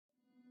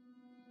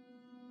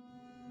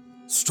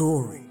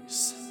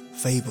Stories,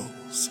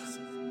 fables,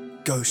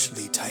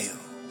 ghostly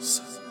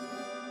tales.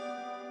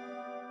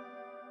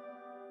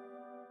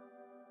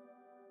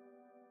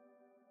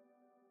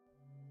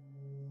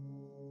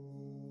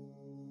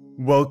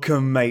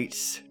 Welcome,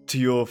 mates, to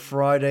your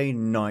Friday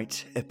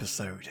night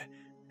episode.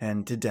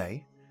 And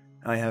today,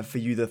 I have for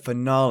you the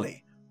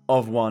finale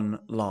of One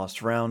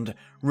Last Round,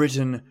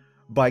 written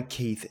by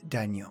Keith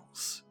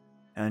Daniels.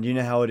 And you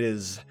know how it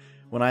is.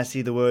 When I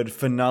see the word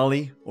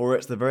finale, or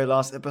it's the very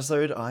last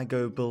episode, I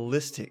go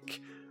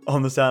ballistic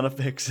on the sound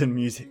effects and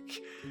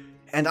music.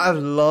 And I've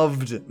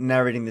loved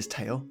narrating this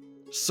tale.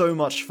 So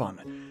much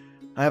fun.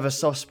 I have a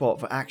soft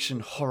spot for action,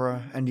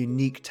 horror, and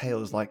unique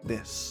tales like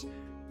this.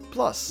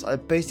 Plus, I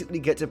basically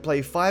get to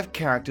play 5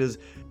 characters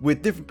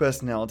with different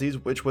personalities,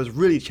 which was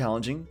really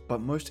challenging, but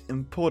most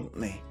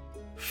importantly,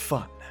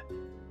 fun.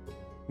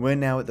 We're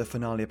now at the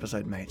finale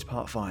episode, mates,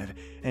 part 5,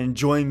 and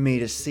join me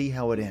to see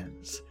how it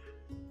ends.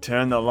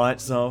 Turn the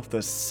lights off,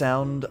 the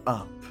sound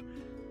up,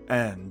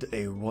 and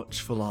a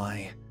watchful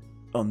eye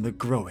on the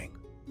growing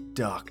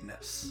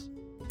darkness.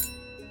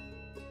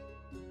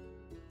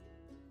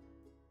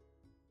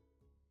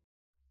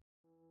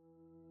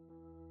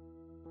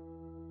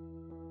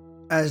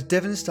 As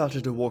Devon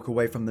started to walk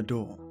away from the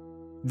door,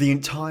 the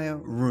entire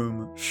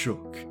room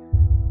shook,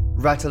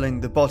 rattling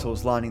the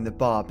bottles lining the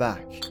bar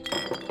back.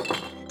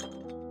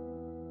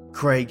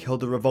 Craig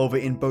held the revolver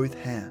in both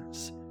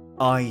hands,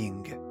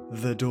 eyeing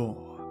the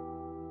door.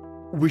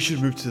 "We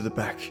should move to the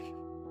back,"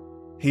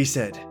 he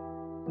said.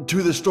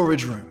 "To the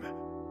storage room."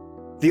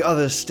 The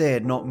others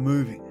stared, not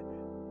moving.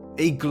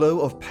 A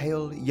glow of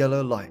pale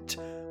yellow light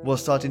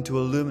was starting to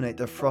illuminate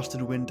the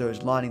frosted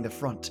windows lining the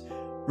front,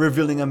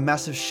 revealing a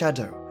massive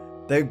shadow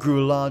that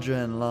grew larger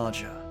and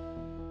larger.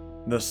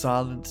 The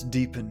silence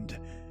deepened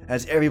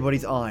as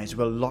everybody's eyes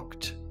were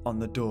locked on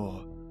the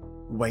door,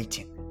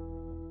 waiting.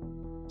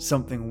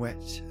 Something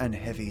wet and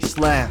heavy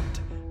slammed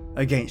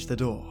against the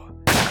door,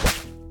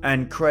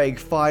 and Craig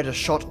fired a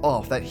shot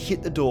off that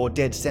hit the door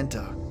dead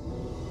center.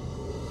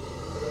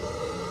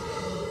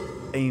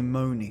 A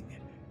moaning,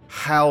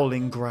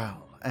 howling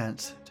growl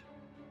answered.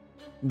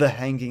 The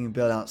hanging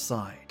bell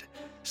outside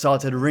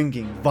started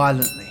ringing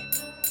violently,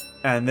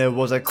 and there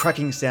was a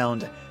cracking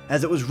sound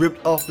as it was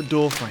ripped off the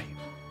doorframe.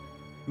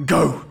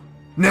 "Go!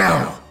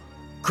 Now!"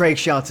 Craig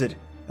shouted,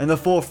 and the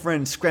 4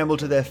 friends scrambled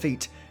to their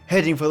feet,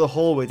 heading for the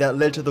hallway that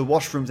led to the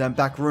washrooms and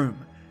back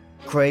room.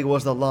 Craig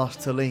was the last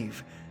to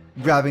leave,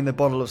 grabbing the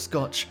bottle of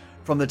scotch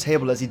from the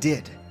table as he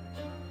did.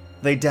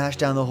 They dashed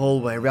down the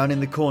hallway,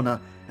 rounding the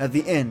corner at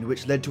the end,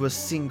 which led to a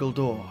single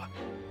door,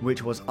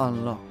 which was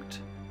unlocked.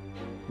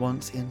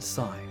 Once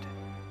inside,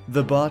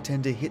 the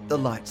bartender hit the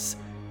lights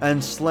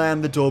and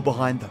slammed the door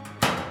behind them.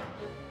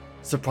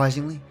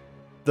 Surprisingly,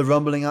 the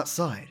rumbling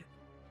outside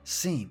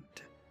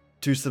seemed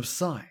to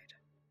subside.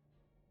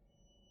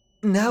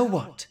 "Now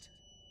what?"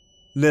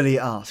 Lily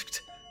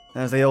asked,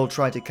 as they all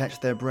tried to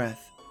catch their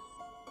breath.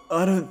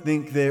 "I don't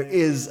think there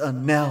is a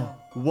now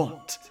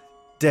what,"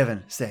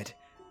 Devon said.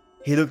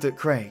 He looked at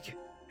Craig,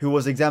 who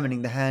was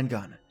examining the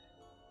handgun.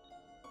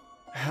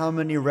 "How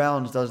many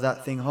rounds does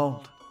that thing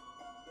hold?"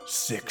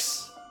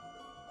 "6,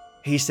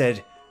 he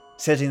said,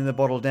 setting the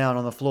bottle down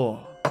on the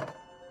floor.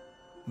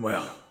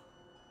 "Well,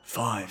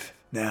 5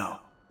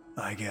 now,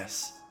 I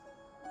guess."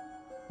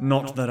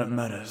 "Not that it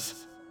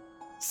matters,"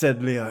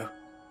 said Leo.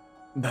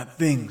 "That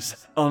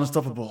thing's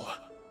unstoppable.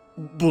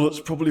 Bullets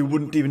probably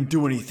wouldn't even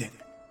do anything."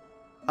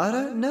 "I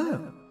don't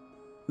know,"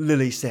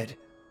 Lily said,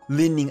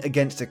 leaning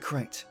against a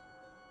crate.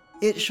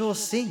 "It sure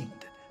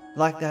seemed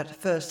like that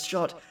first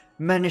shot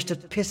managed to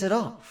piss it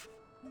off."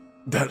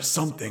 "That's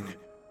something,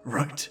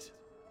 right?"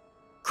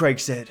 Craig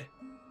said.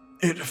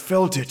 "It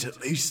felt it,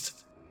 at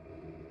least."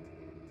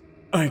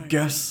 "I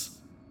guess,"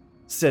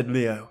 said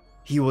Leo.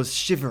 He was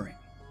shivering.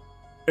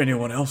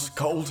 "Anyone else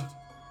cold?"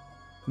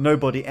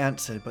 Nobody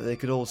answered, but they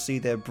could all see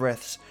their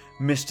breaths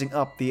misting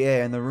up the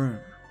air in the room.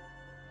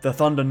 The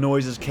thunder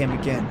noises came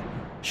again,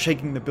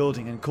 shaking the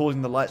building and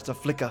causing the lights to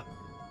flicker.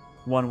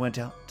 One went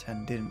out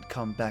and didn't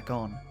come back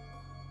on.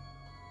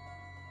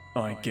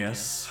 "I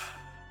guess,"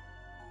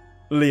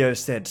 Leo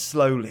said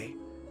slowly,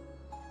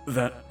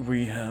 "that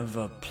we have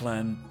a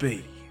plan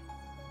B."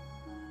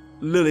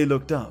 Lily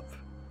looked up.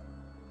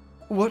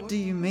 "What do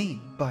you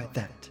mean by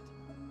that?"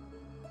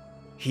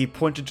 He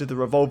pointed to the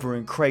revolver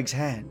in Craig's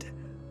hand.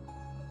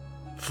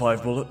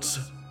 5 bullets.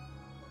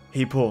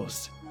 He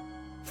paused.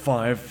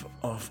 5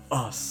 of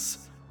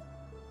us.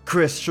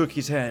 Chris shook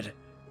his head.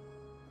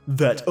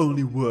 "That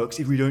only works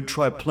if we don't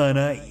try plan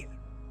A."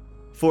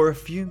 For a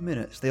few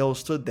minutes they all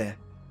stood there,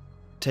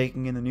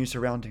 taking in the new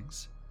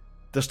surroundings.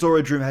 The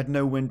storage room had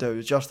no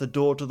windows, just the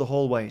door to the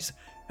hallways,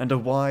 and a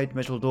wide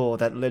metal door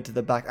that led to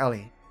the back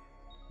alley.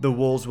 The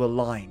walls were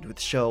lined with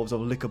shelves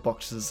of liquor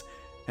boxes,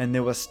 and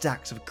there were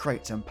stacks of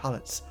crates and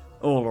pallets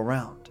all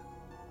around.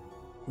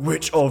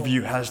 "Which of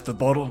you has the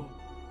bottle?"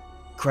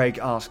 Craig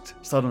asked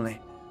suddenly.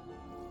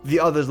 The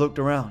others looked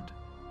around.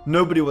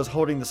 Nobody was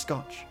holding the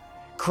scotch.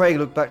 Craig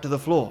looked back to the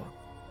floor.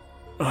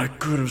 "I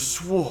could have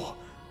swore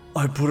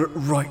I put it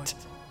right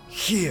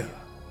here."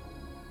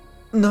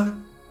 No,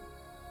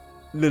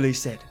 Lily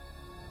said.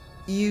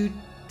 You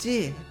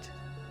did?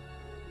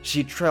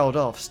 She trailed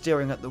off,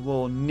 staring at the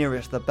wall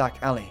nearest the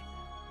back alley.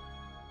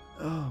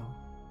 Oh,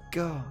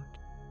 God,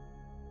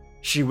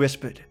 she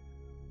whispered.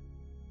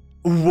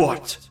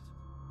 What?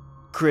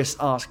 Chris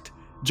asked,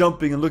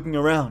 jumping and looking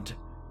around.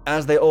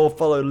 As they all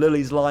followed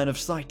Lily's line of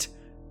sight,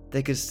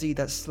 they could see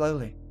that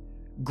slowly,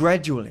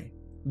 gradually,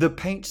 the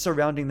paint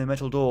surrounding the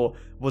metal door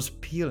was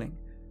peeling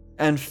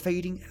and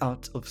fading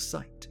out of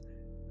sight,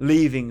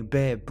 leaving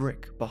bare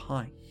brick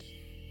behind.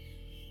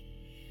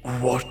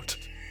 What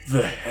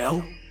the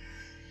hell?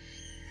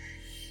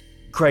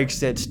 Craig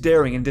said,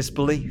 staring in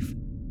disbelief.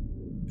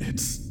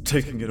 It's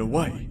taking it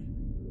away,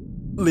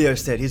 Leo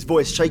said, his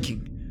voice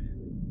shaking.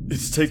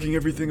 It's taking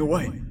everything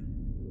away,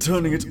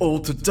 turning it all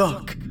to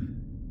dark.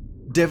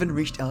 Devon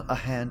reached out a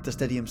hand to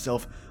steady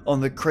himself on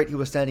the crate he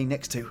was standing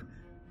next to,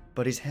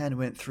 but his hand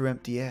went through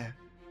empty air,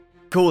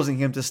 causing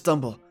him to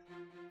stumble.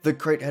 The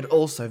crate had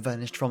also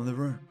vanished from the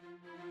room.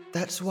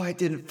 That's why it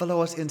didn't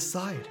follow us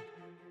inside,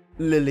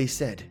 Lily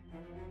said.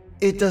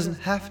 It doesn't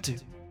have to.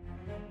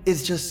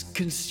 It's just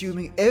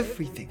consuming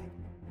everything.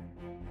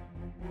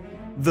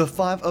 The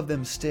five of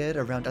them stared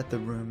around at the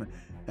room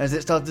as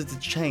it started to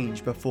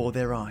change before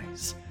their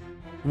eyes.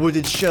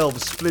 Wooded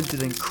shelves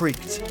splintered and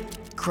creaked.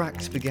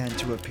 Cracks began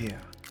to appear,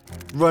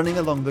 running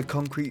along the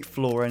concrete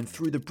floor and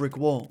through the brick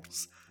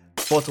walls.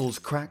 Bottles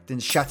cracked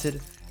and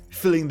shattered,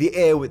 filling the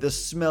air with the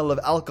smell of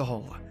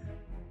alcohol.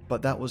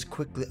 But that was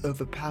quickly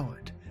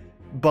overpowered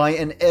by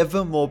an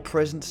ever more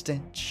present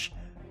stench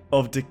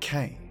of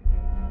decay.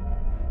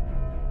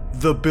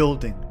 The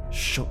building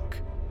shook.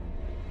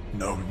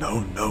 No,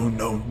 no, no,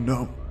 no,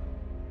 no,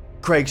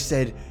 Craig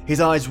said, his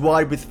eyes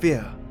wide with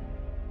fear.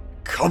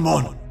 Come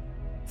on,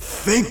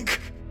 think!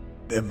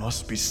 There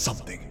must be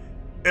something,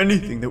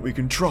 anything that we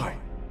can try.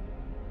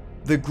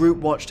 The group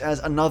watched as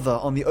another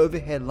on the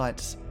overhead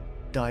lights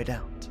died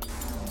out.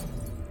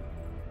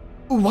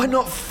 Why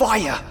not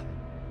fire?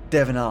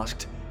 Devon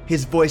asked,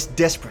 his voice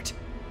desperate.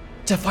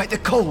 To fight the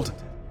cold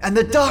and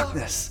the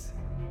darkness.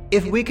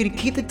 If we could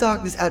keep the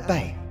darkness at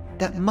bay,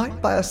 that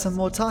might buy us some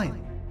more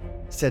time,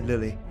 said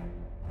Lily.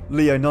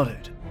 Leo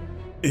nodded.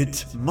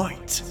 It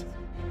might.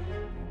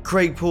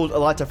 Craig pulled a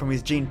lighter from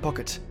his jean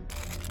pocket.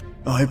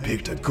 I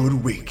picked a good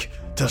week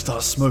to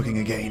start smoking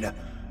again.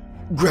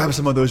 Grab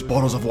some of those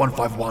bottles of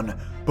 151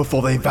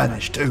 before they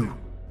vanish too.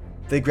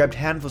 They grabbed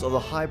handfuls of the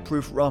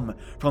high-proof rum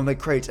from the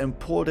crates and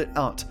poured it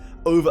out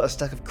over a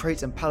stack of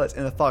crates and pallets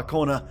in the far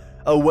corner,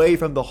 away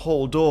from the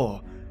hall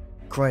door.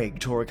 Craig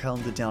tore a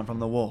calendar down from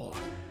the wall,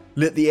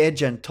 lit the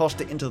edge and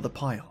tossed it into the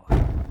pile.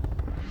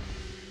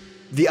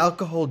 The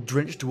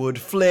alcohol-drenched wood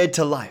flared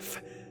to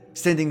life,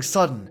 sending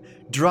sudden,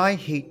 dry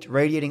heat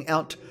radiating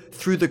out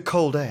through the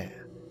cold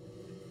air.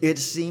 It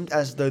seemed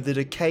as though the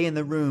decay in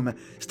the room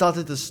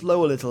started to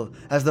slow a little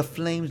as the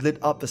flames lit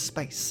up the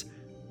space.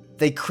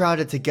 They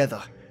crowded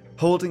together,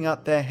 holding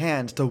out their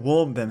hands to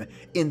warm them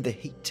in the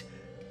heat,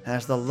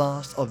 as the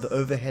last of the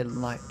overhead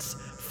lights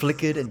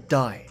flickered and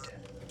died.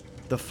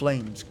 The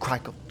flames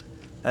crackled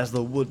as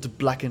the wood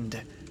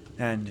blackened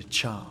and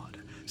charred,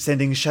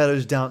 sending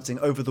shadows dancing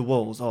over the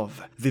walls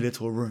of the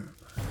little room.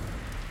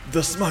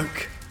 The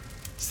smoke,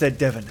 said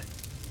Devon.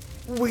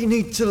 We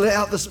need to let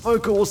out the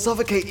smoke or we'll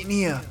suffocate in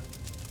here.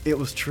 It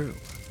was true.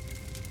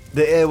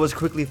 The air was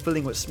quickly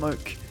filling with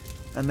smoke,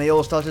 and they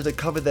all started to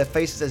cover their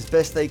faces as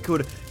best they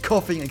could,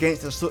 coughing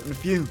against the soot and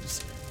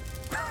fumes.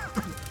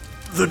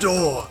 The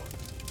door,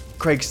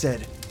 Craig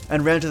said,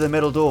 and ran to the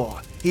metal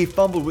door. He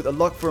fumbled with the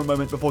lock for a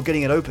moment before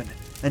getting it open,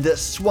 and it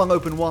swung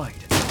open wide.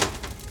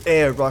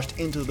 Air rushed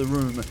into the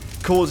room,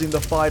 causing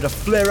the fire to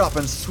flare up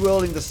and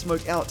swirling the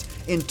smoke out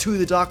into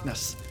the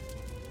darkness.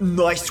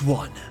 Nice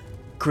one,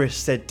 Chris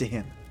said to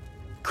him.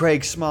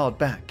 Craig smiled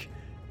back,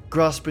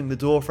 grasping the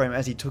doorframe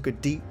as he took a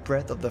deep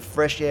breath of the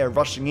fresh air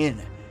rushing in.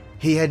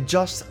 He had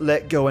just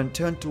let go and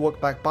turned to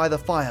walk back by the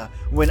fire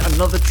when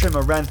another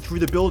tremor ran through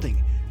the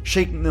building,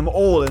 shaking them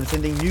all and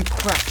sending new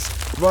cracks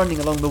running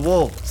along the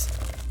walls.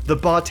 The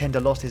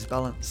bartender lost his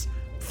balance,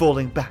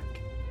 falling back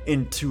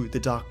into the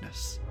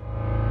darkness.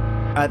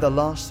 At the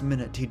last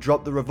minute, he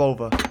dropped the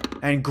revolver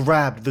and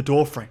grabbed the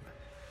doorframe.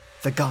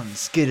 The gun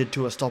skidded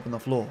to a stop on the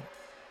floor.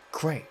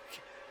 Craig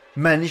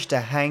managed to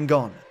hang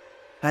on,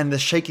 and the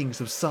shaking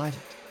subsided.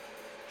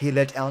 He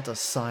let out a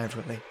sigh of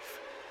relief.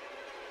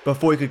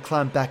 Before he could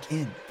climb back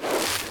in,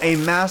 a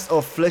mass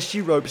of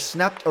fleshy rope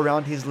snapped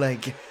around his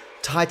leg,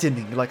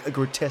 tightening like a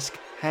grotesque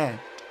hand.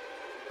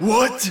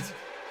 What?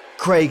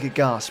 Craig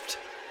gasped.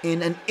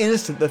 In an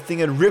instant, the thing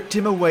had ripped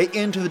him away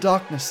into the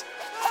darkness.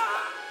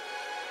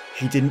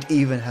 He didn't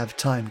even have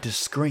time to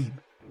scream.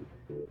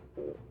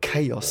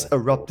 Chaos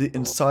erupted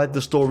inside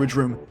the storage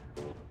room.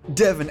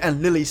 Devon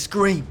and Lily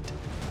screamed,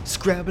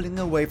 scrambling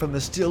away from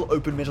the still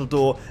open metal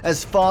door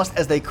as fast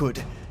as they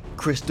could.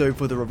 Chris dove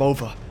for the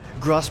revolver,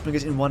 grasping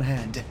it in one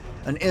hand.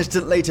 An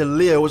instant later,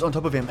 Leo was on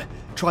top of him,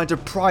 trying to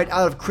pry it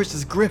out of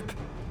Chris's grip.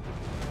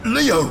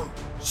 Leo,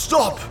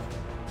 stop!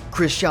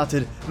 Chris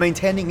shouted,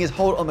 maintaining his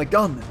hold on the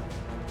gun.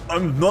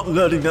 I'm not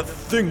letting that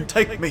thing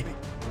take me.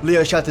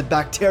 Leo shouted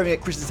back, tearing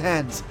at Chris's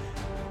hands.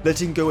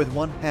 Letting go with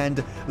one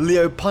hand,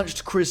 Leo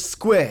punched Chris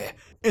square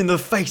in the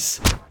face.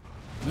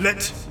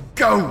 Let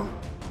go!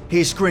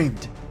 He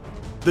screamed.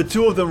 The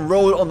two of them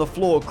rolled on the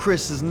floor,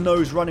 Chris's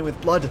nose running with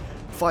blood,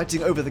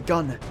 fighting over the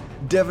gun.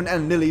 Devon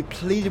and Lily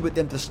pleaded with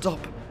them to stop,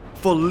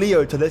 for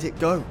Leo to let it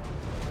go.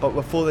 But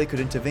before they could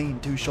intervene,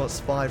 two shots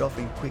fired off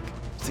in quick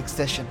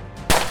succession.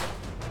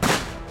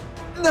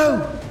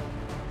 No!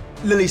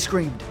 Lily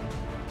screamed.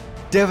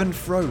 Devon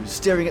froze,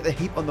 staring at the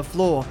heap on the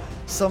floor.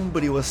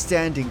 Somebody was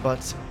standing,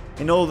 but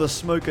in all the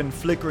smoke and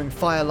flickering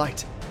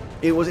firelight,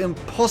 it was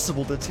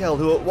impossible to tell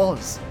who it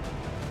was.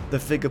 The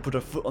figure put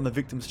a foot on the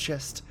victim's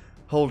chest,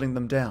 holding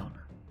them down.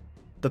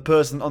 The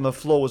person on the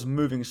floor was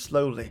moving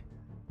slowly,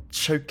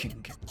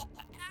 choking.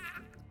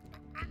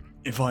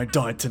 If I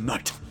die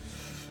tonight,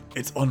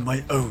 it's on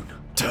my own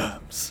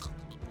terms,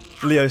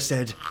 Leo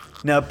said,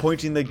 now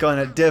pointing the gun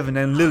at Devon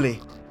and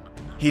Lily.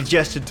 He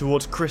gestured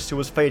towards Chris, who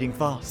was fading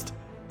fast.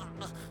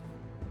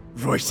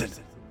 Royson,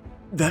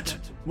 that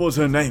was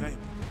her name,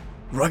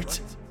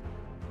 right?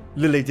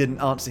 Lily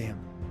didn't answer him.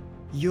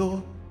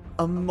 You're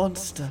a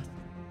monster,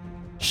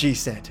 she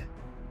said.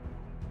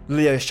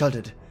 Leo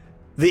shuddered,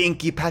 the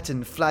inky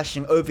pattern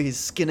flashing over his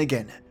skin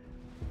again.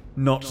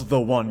 Not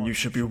the one you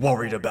should be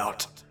worried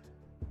about,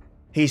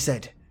 he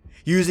said.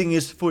 Using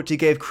his foot, he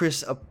gave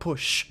Chris a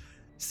push,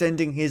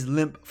 sending his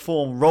limp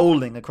form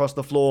rolling across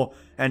the floor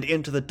and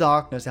into the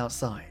darkness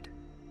outside.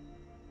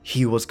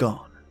 He was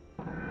gone.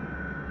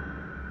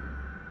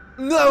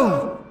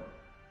 No!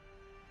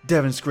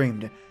 Devon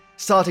screamed,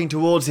 starting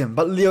towards him,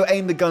 but Leo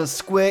aimed the gun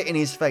square in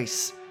his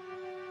face.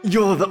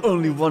 You're the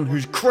only one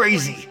who's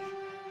crazy,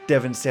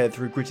 Devon said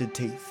through gritted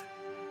teeth.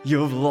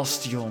 You've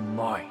lost your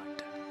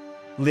mind.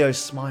 Leo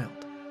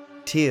smiled,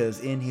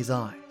 tears in his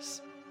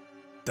eyes.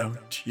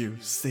 Don't you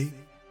see?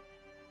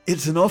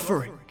 It's an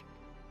offering,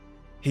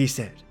 he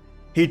said.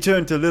 He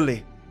turned to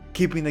Lily,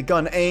 keeping the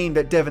gun aimed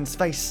at Devon's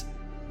face.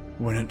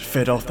 When it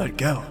fed off that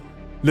girl,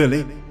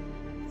 Lily,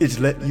 it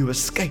let you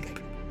escape.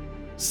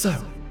 So,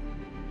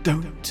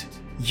 don't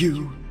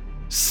you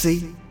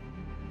see?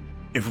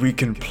 If we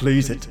can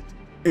please it,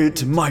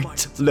 it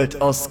might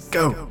let us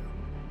go.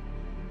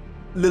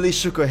 Lily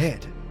shook her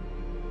head.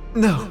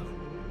 No,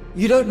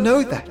 you don't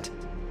know that.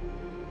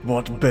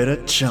 What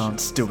better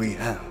chance do we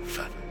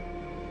have?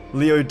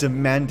 Leo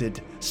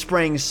demanded,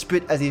 spraying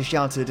spit as he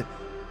shouted,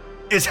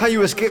 It's how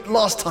you escaped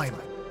last time.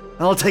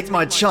 I'll take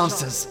my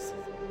chances.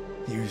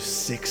 You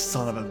sick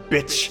son of a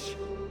bitch,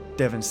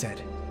 Devon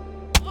said.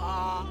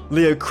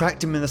 Leo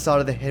cracked him in the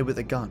side of the head with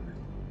a gun.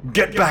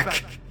 Get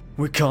back!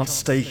 We can't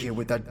stay here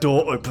with that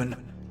door open.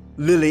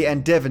 Lily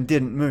and Devon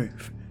didn't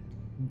move.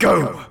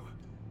 Go!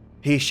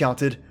 He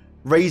shouted,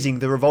 raising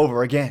the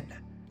revolver again.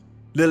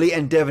 Lily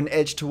and Devon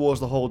edged towards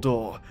the hall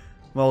door,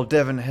 while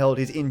Devon held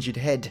his injured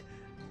head.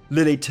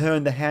 Lily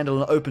turned the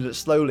handle and opened it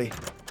slowly.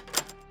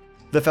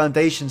 The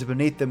foundations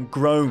beneath them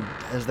groaned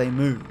as they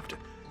moved.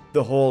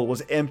 The hall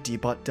was empty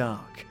but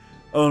dark.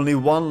 Only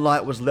one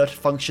light was left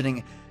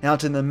functioning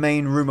out in the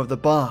main room of the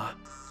bar.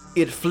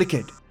 It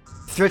flickered,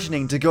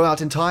 threatening to go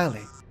out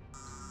entirely.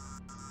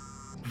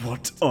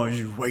 What are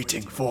you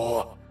waiting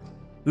for?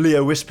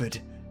 Leo whispered.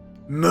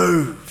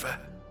 Move!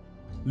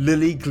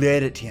 Lily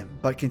glared at him,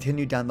 but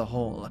continued down the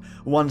hall,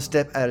 one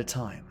step at a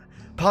time.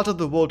 Part of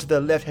the wall to their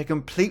left had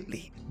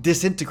completely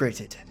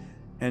disintegrated,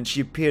 and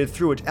she peered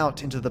through it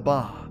out into the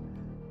bar.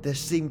 There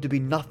seemed to be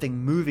nothing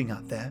moving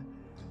out there.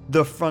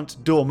 The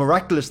front door,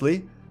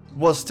 miraculously,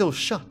 was still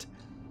shut.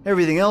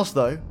 Everything else,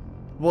 though,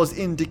 was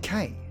in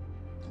decay.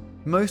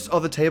 Most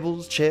of the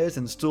tables, chairs,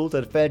 and stools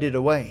had faded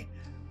away.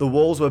 The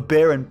walls were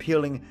bare and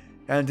peeling,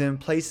 and in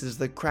places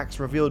the cracks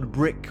revealed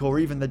brick or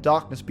even the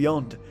darkness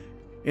beyond.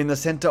 In the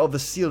center of the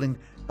ceiling,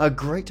 a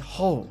great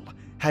hole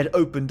had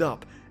opened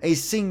up. A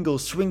single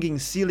swinging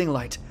ceiling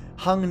light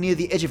hung near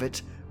the edge of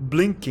it,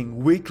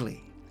 blinking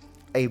weakly.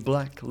 A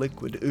black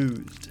liquid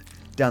oozed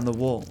down the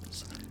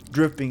walls,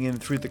 dripping in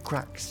through the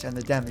cracks and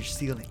the damaged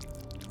ceiling.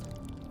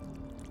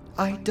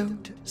 I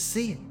don't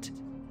see it,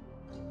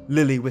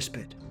 Lily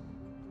whispered.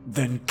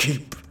 Then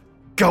keep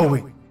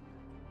going,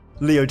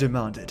 Leo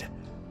demanded.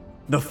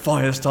 The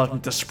fire's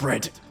starting to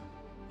spread.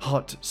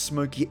 Hot,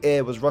 smoky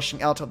air was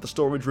rushing out of the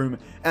storage room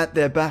at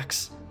their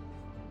backs.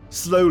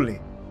 Slowly,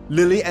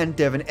 Lily and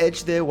Devon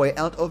edged their way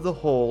out of the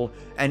hall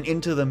and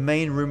into the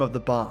main room of the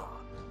bar,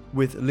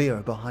 with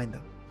Leo behind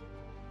them.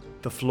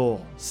 The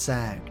floor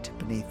sagged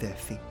beneath their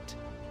feet.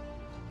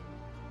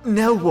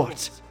 Now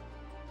what?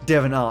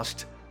 Devon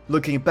asked,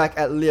 looking back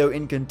at Leo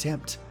in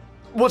contempt.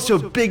 What's your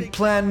big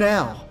plan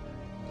now?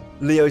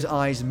 Leo's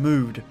eyes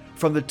moved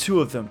from the two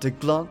of them to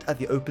glance at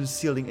the open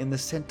ceiling in the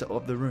center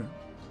of the room.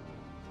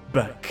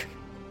 Back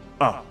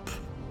up,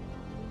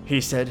 he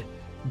said,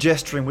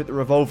 gesturing with the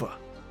revolver.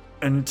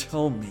 And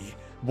tell me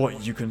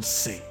what you can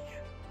see.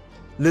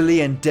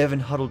 Lily and Devon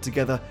huddled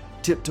together,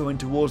 tiptoeing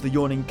towards the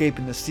yawning gape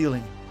in the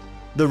ceiling.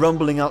 The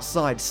rumbling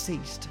outside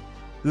ceased,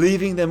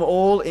 leaving them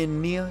all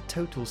in near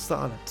total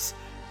silence.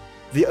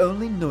 The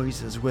only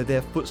noises were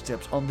their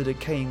footsteps on the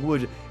decaying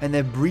wood and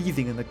their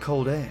breathing in the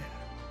cold air.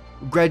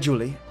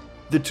 Gradually,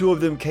 The two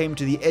of them came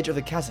to the edge of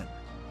the chasm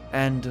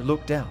and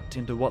looked out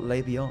into what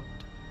lay beyond.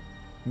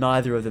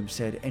 Neither of them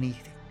said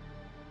anything.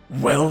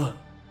 Well,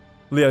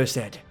 Leo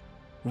said,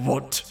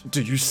 what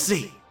do you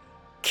see?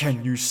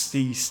 Can you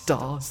see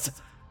stars?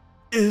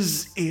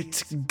 Is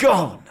it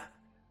gone?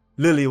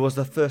 Lily was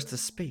the first to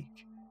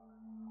speak.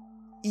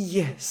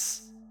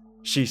 Yes,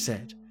 she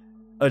said,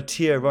 a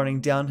tear running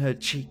down her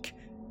cheek.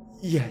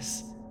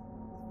 Yes,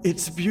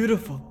 it's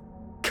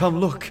beautiful. Come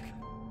look,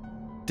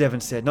 Devon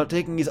said, not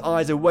taking his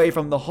eyes away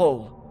from the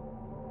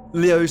hole.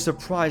 Leo's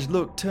surprised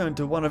look turned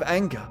to one of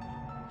anger.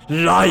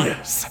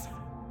 Liars!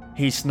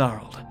 He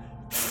snarled.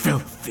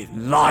 Filthy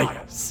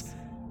liars!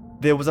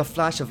 There was a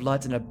flash of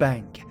light and a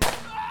bang,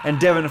 and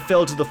Devon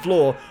fell to the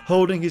floor,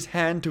 holding his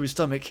hand to his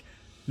stomach.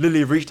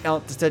 Lily reached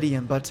out to steady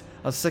him, but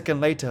a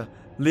second later,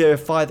 Leo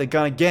fired the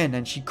gun again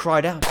and she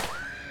cried out,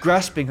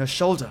 grasping her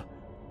shoulder.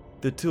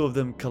 The two of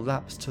them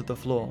collapsed to the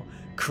floor,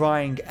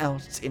 crying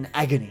out in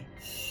agony.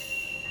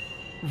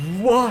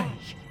 Why?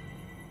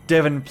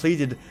 Devon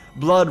pleaded,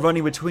 blood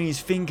running between his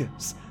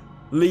fingers.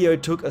 Leo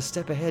took a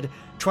step ahead,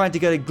 trying to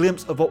get a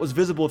glimpse of what was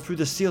visible through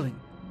the ceiling.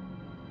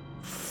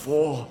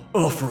 4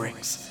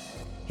 offerings,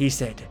 he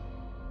said.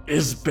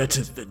 Is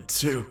better than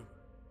 2.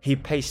 He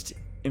paced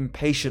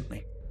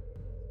impatiently.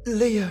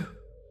 Leo,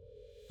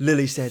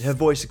 Lily said, her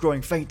voice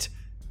growing faint.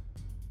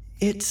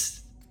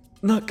 It's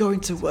not going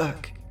to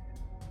work.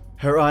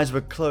 Her eyes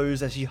were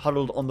closed as she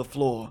huddled on the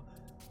floor.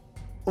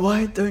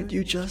 Why don't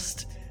you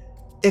just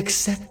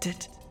accept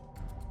it?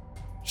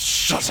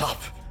 Shut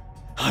up!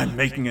 I'm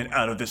making it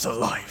out of this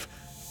alive.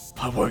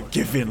 I won't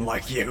give in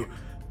like you.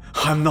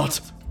 I'm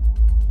not...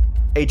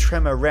 A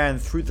tremor ran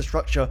through the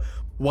structure,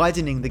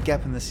 widening the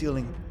gap in the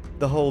ceiling.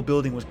 The whole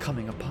building was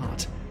coming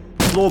apart.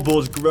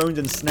 Floorboards groaned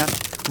and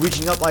snapped,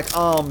 reaching up like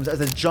arms as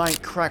a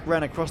giant crack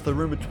ran across the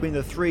room between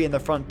the three and the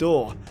front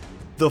door.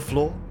 The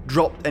floor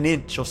dropped an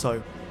inch or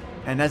so,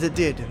 and as it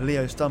did,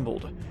 Leo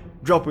stumbled,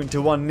 dropping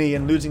to one knee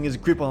and losing his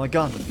grip on the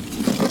gun.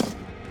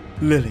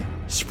 Lily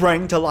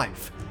sprang to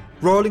life.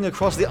 Rolling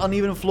across the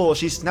uneven floor,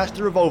 she snatched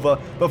the revolver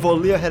before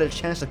Leo had a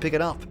chance to pick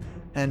it up,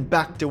 and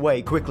backed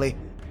away quickly.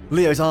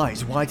 Leo's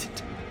eyes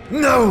widened.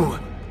 No!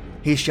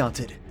 He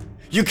shouted.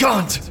 You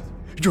can't!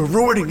 You're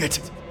ruining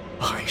it!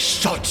 I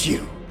shot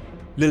you!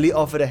 Lily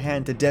offered a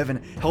hand to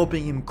Devon,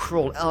 helping him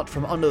crawl out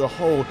from under the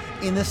hole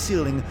in the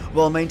ceiling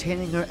while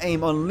maintaining her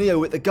aim on Leo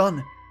with the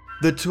gun.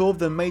 The two of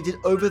them made it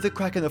over the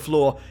crack in the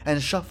floor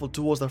and shuffled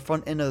towards the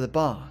front end of the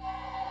bar.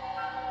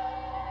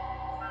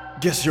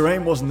 Guess your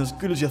aim wasn't as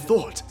good as you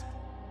thought,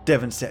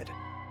 Devon said,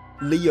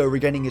 Leo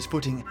regaining his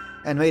footing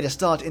and made a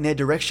start in their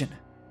direction.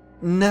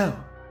 No,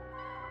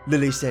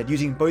 Lily said,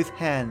 using both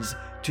hands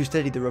to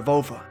steady the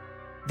revolver.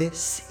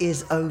 This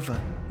is over,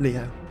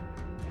 Leo.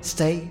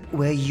 Stay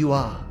where you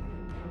are.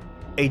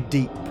 A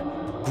deep,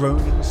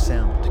 groaning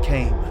sound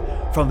came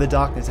from the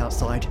darkness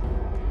outside,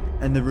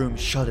 and the room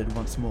shuddered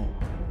once more.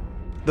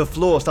 The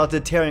floor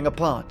started tearing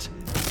apart,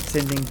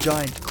 sending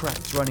giant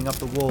cracks running up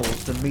the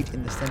walls to meet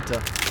in the center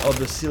of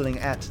the ceiling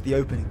at the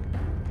opening.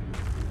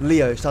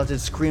 Leo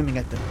started screaming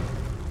at them.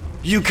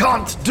 You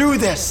can't do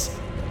this!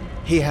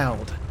 He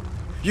howled.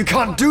 You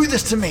can't do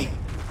this to me!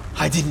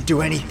 I didn't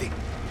do anything.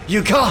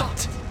 You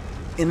can't!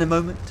 In a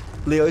moment,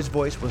 Leo's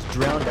voice was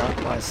drowned out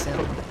by a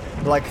sound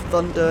like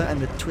thunder and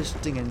the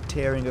twisting and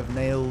tearing of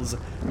nails,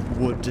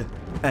 wood,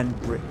 and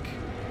brick.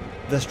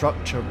 The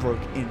structure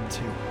broke in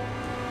two.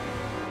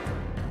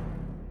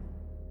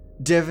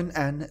 Devon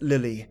and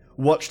Lily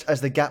watched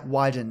as the gap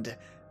widened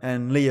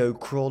and Leo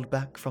crawled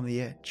back from the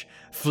edge.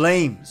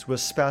 Flames were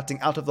spouting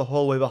out of the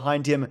hallway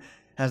behind him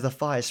as the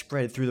fire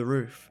spread through the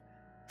roof.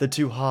 The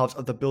two halves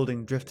of the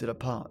building drifted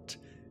apart,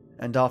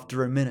 and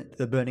after a minute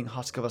the burning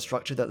husk of a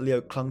structure that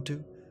Leo clung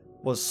to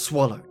was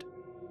swallowed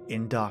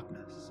in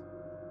darkness.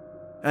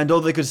 And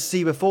all they could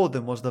see before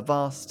them was the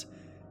vast,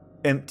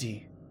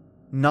 empty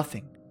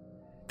nothing.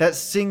 That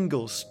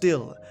single,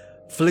 still,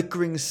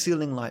 flickering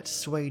ceiling light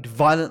swayed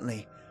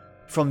violently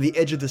from the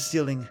edge of the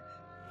ceiling,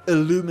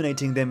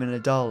 illuminating them in a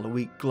dull,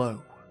 weak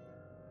glow.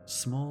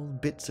 Small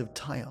bits of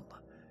tile,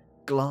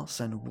 glass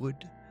and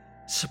wood,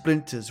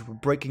 splinters were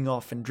breaking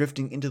off and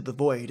drifting into the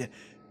void,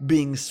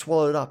 being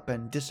swallowed up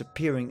and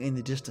disappearing in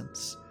the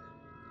distance.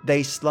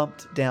 They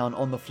slumped down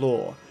on the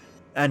floor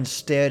and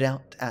stared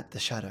out at the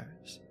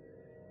shadows.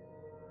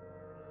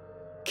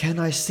 Can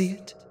I see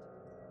it?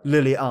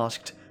 Lily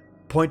asked,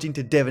 pointing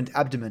to Devon's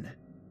abdomen.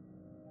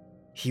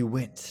 He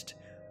winced,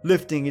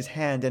 lifting his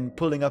hand and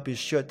pulling up his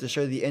shirt to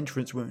show the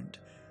entrance wound.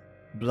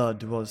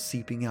 Blood was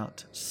seeping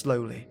out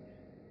slowly.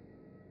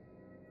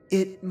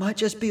 It might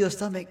just be your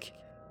stomach,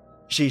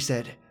 she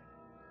said.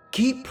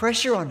 Keep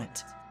pressure on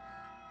it.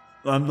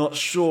 I'm not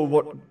sure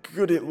what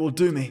good it will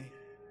do me,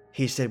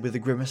 he said with a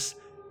grimace.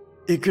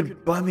 It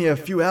could buy me a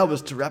few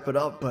hours to wrap it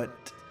up,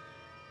 but...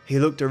 He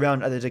looked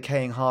around at the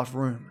decaying half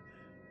room.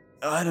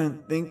 I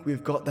don't think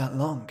we've got that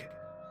long.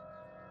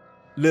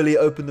 Lily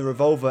opened the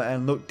revolver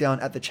and looked down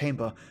at the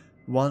chamber.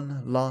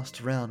 One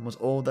last round was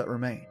all that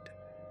remained.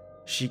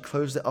 She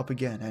closed it up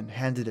again and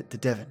handed it to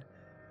Devon.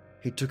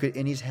 He took it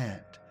in his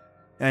hand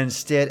and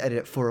stared at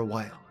it for a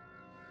while.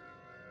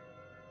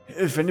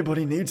 If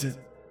anybody needs it,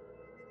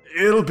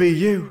 it'll be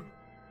you,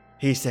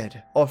 he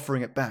said,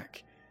 offering it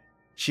back.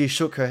 She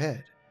shook her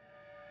head.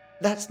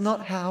 That's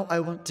not how I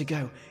want to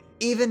go.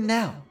 Even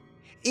now.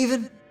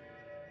 Even...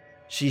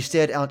 She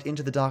stared out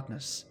into the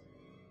darkness.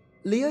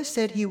 Leo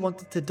said he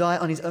wanted to die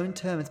on his own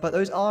terms, but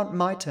those aren't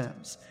my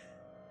terms.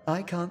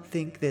 I can't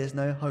think there's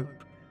no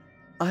hope.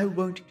 I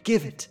won't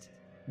give it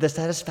the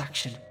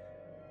satisfaction.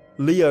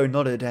 Leo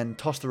nodded and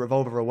tossed the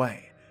revolver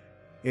away.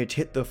 It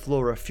hit the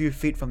floor a few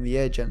feet from the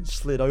edge and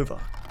slid over.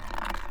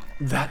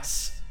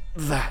 That's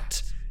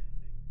that,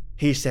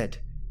 he said.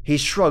 He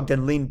shrugged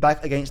and leaned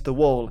back against the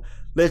wall,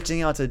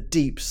 letting out a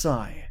deep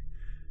sigh.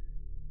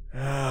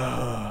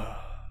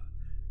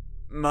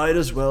 Might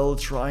as well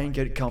try and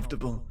get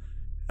comfortable.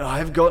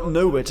 I've got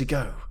nowhere to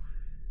go.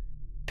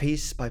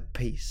 Piece by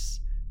piece,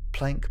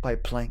 plank by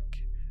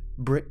plank,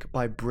 brick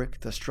by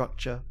brick, the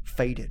structure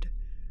faded.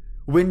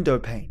 Window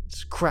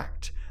panes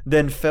cracked,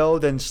 then fell,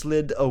 then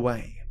slid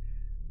away.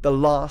 The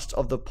last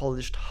of the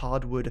polished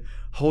hardwood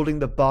holding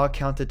the bar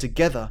counter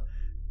together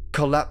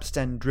collapsed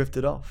and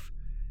drifted off.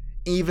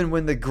 Even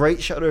when the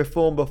great shadow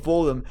formed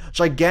before them,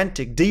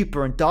 gigantic,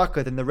 deeper and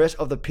darker than the rest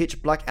of the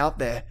pitch black out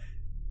there,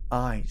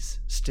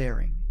 eyes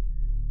staring.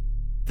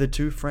 The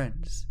two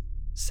friends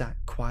sat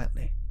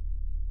quietly,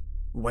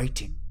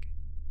 waiting.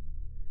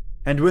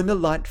 And when the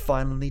light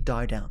finally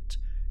died out,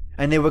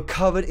 and they were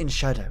covered in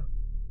shadow,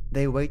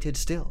 they waited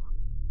still,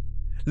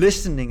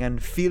 listening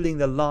and feeling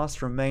the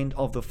last remained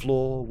of the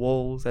floor,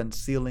 walls, and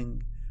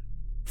ceiling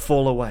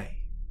fall away.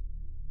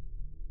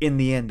 In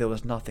the end, there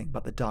was nothing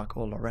but the dark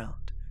all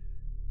around,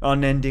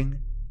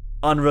 unending,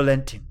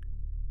 unrelenting.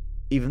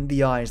 Even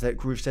the eyes that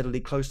grew steadily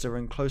closer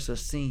and closer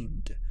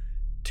seemed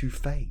to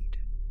fade.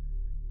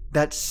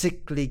 That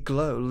sickly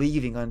glow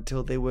leaving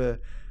until they were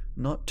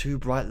not two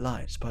bright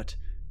lights, but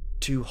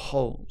two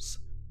holes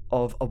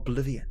of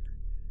oblivion,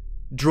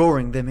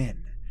 drawing them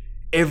in.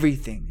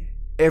 Everything,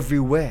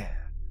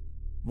 everywhere,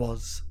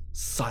 was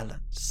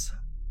silence.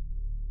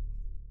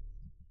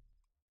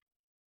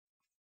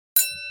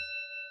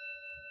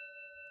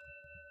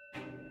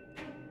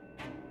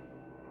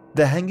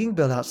 The hanging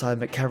bell outside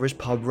McCaver's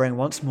pub rang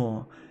once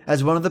more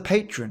as one of the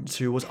patrons,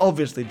 who was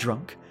obviously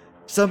drunk,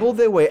 stumbled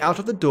their way out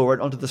of the door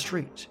and onto the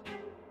street.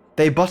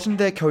 They buttoned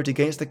their coat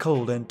against the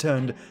cold and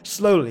turned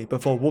slowly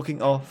before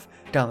walking off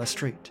down the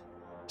street,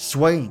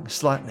 swaying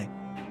slightly.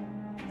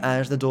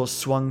 As the door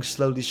swung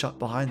slowly shut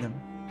behind them,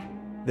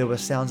 there were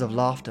sounds of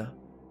laughter,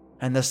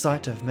 and the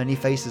sight of many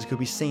faces could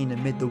be seen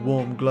amid the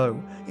warm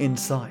glow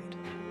inside.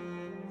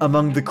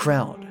 Among the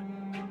crowd,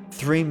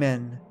 3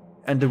 men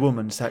and a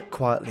woman sat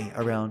quietly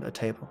around a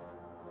table,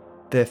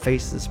 their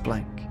faces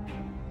blank,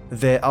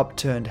 their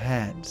upturned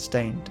hands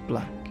stained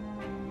black.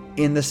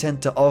 In the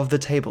center of the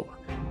table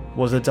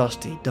was a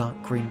dusty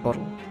dark green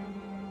bottle,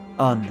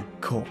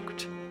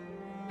 uncorked.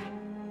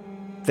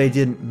 They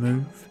didn't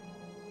move,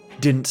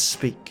 didn't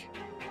speak,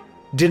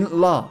 didn't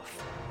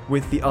laugh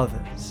with the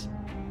others.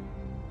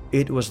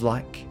 It was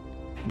like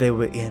they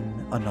were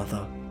in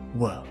another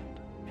world.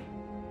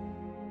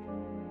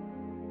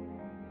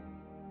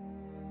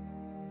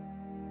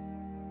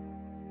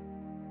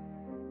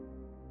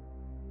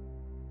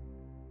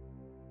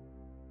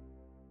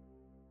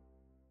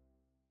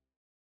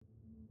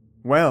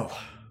 Well,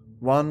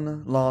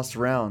 one last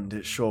round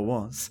it sure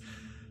was.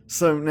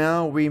 So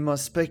now we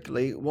must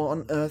speculate what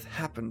on earth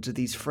happened to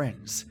these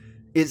friends.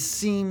 It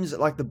seems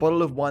like the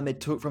bottle of wine they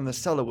took from the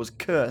cellar was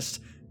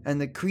cursed,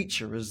 and the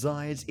creature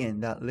resides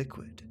in that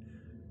liquid.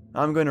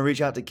 I'm going to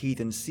reach out to Keith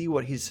and see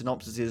what his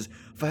synopsis is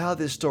for how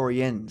this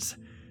story ends.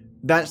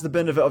 That's the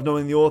benefit of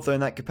knowing the author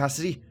in that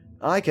capacity.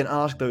 I can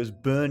ask those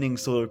burning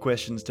sort of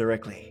questions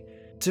directly.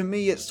 To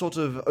me, it's sort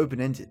of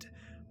open-ended,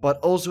 but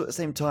also at the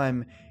same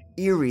time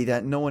eerie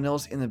that no one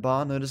else in the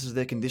bar notices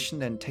their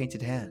conditioned and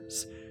tainted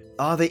hands.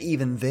 Are they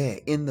even there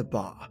in the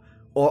bar,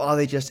 or are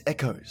they just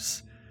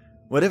echoes?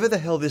 Whatever the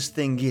hell this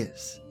thing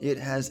is, it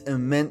has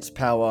immense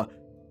power,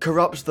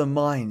 corrupts the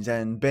minds,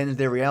 and bends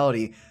their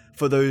reality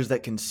for those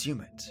that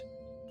consume it.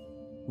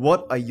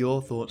 What are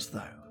your thoughts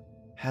though?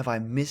 Have I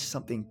missed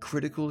something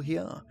critical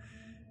here?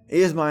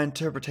 Is my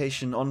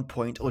interpretation on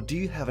point, or do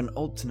you have an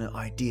alternate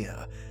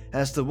idea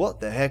as to what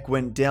the heck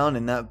went down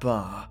in that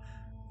bar?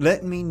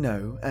 Let me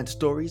know at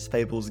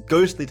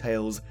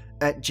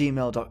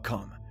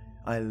storiesfablesghostlytales@gmail.com.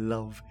 I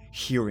love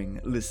hearing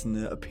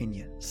listener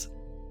opinions.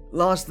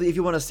 Lastly, if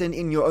you want to send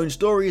in your own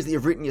stories that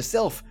you've written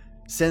yourself,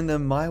 send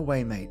them my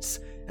way,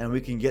 mates, and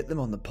we can get them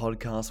on the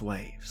podcast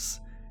waves.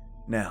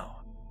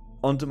 Now,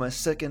 on to my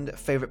second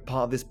favorite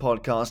part of this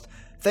podcast,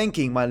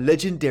 thanking my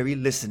legendary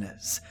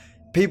listeners.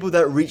 People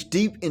that reach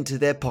deep into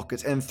their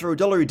pockets and throw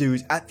dollary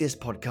dues at this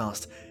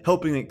podcast,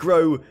 helping it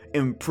grow,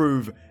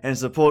 improve, and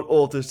support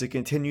authors to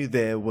continue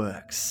their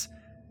works.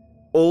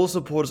 All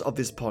supporters of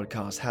this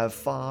podcast have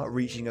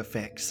far-reaching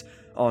effects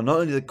on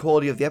not only the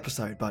quality of the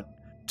episode, but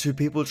to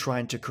people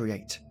trying to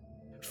create.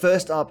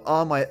 First up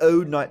are my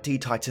own Night Tea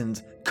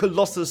Titans,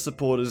 Colossus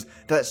supporters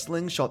that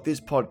slingshot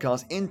this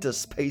podcast into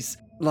space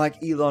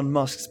like Elon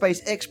Musk's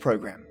SpaceX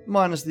program,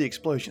 minus the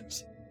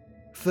explosions.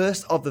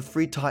 First of the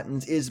three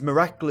titans is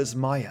Miraculous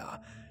Maya,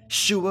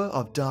 shewer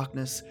of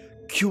darkness,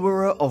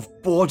 curer of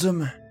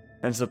boredom,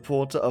 and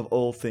supporter of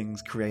all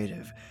things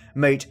creative.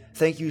 Mate,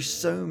 thank you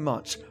so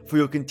much for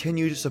your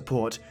continued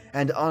support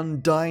and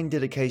undying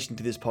dedication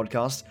to this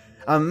podcast.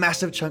 A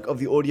massive chunk of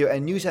the audio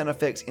and new sound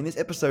effects in this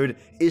episode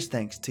is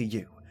thanks to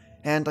you,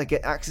 and I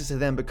get access to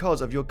them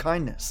because of your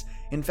kindness.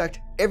 In fact,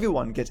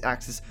 everyone gets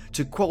access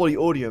to quality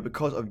audio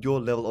because of your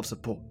level of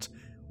support.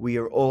 We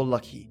are all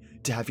lucky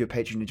to have your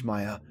patronage,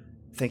 Maya.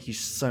 Thank you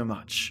so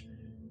much.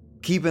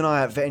 Keep an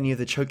eye out for any of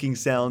the choking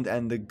sound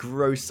and the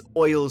gross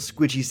oil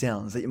squidgy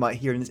sounds that you might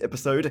hear in this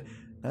episode.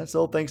 That's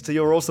all thanks to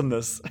your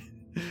awesomeness.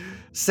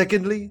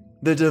 Secondly,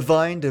 the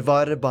Divine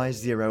divided by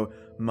zero,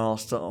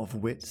 master of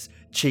wits,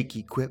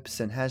 cheeky quips,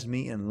 and has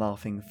me in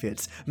laughing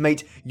fits.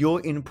 Mate,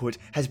 your input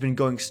has been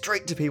going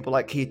straight to people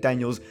like Keith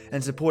Daniels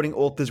and supporting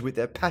authors with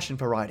their passion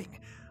for writing.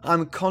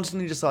 I'm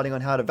constantly deciding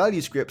on how to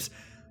value scripts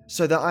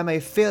so that I may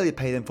fairly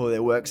pay them for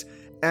their works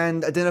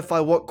and identify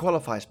what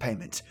qualifies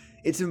payment.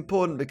 It's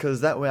important because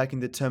that way I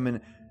can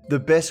determine the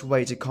best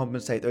way to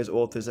compensate those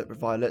authors that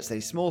provide, let's say,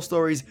 small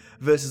stories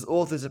versus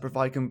authors that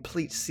provide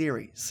complete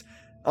series.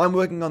 I'm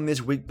working on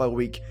this week by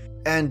week,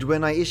 and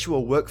when I issue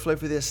a workflow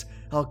for this,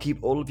 I'll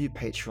keep all of you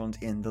patrons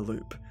in the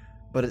loop.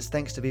 But it's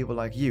thanks to people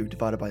like you,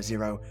 divided by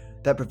zero,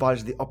 that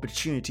provides the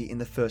opportunity in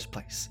the first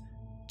place.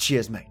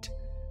 Cheers, mate.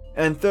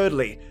 And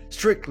thirdly,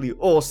 Strictly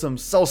Awesome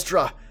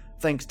Solstra.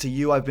 Thanks to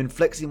you, I've been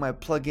flexing my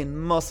plugin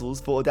muscles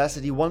for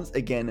Audacity once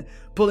again,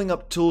 pulling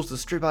up tools to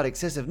strip out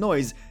excessive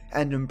noise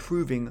and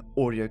improving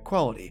audio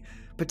quality.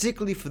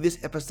 Particularly for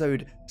this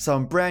episode,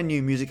 some brand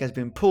new music has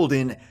been pulled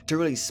in to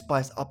really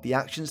spice up the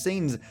action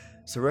scenes,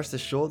 so rest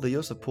assured that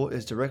your support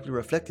is directly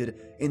reflected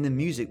in the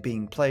music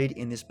being played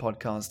in this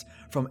podcast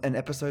from an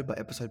episode by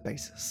episode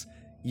basis.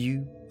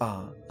 You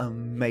are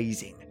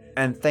amazing,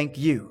 and thank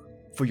you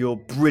for your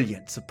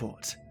brilliant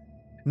support.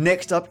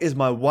 Next up is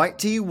my white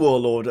tea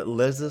warlord,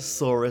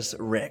 Lesosaurus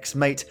Rex.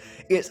 Mate,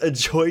 it's a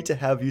joy to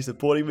have you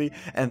supporting me,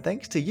 and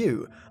thanks to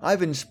you,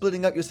 I've been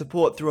splitting up your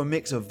support through a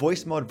mix of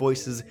voice mod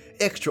voices,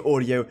 extra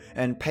audio,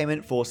 and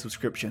payment for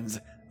subscriptions.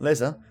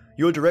 Leza,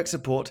 your direct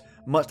support,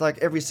 much like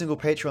every single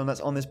Patreon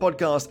that's on this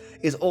podcast,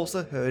 is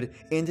also heard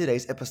in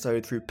today's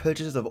episode through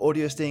purchases of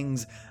audio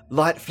stings,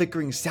 light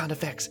flickering sound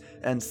effects,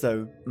 and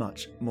so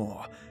much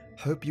more.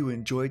 Hope you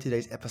enjoyed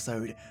today's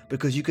episode,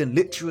 because you can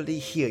literally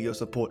hear your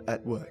support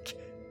at work.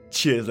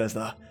 Cheers,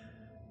 Leza.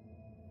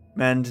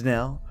 And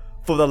now,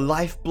 for the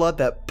lifeblood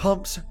that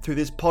pumps through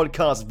this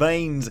podcast's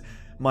veins,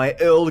 my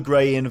Earl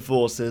Grey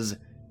enforcers,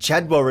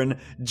 Chad Warren,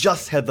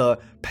 Just Heather,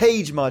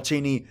 Paige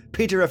Marcini,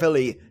 Peter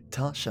Raffelli,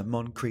 Tasha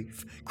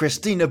Moncrief,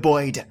 Christina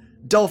Boyd,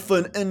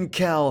 Dolphin and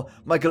Cal,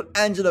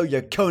 Michelangelo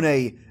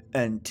Yacone,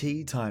 and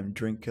Tea Time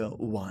Drinker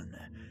 1.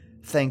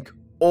 Thank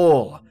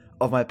all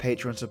of my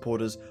Patreon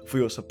supporters for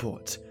your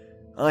support.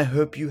 I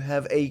hope you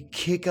have a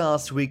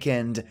kick-ass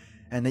weekend,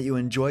 and that you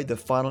enjoyed the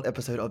final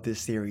episode of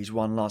this series,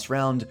 One Last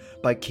Round,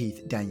 by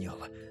Keith Daniel.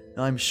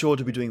 I'm sure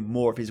to be doing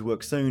more of his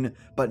work soon,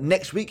 but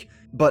next week,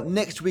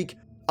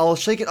 I'll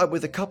shake it up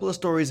with a couple of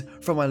stories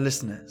from my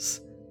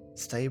listeners.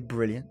 Stay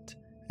brilliant,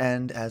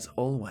 and as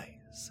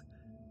always,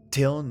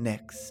 till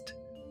next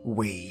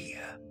we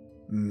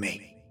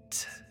meet.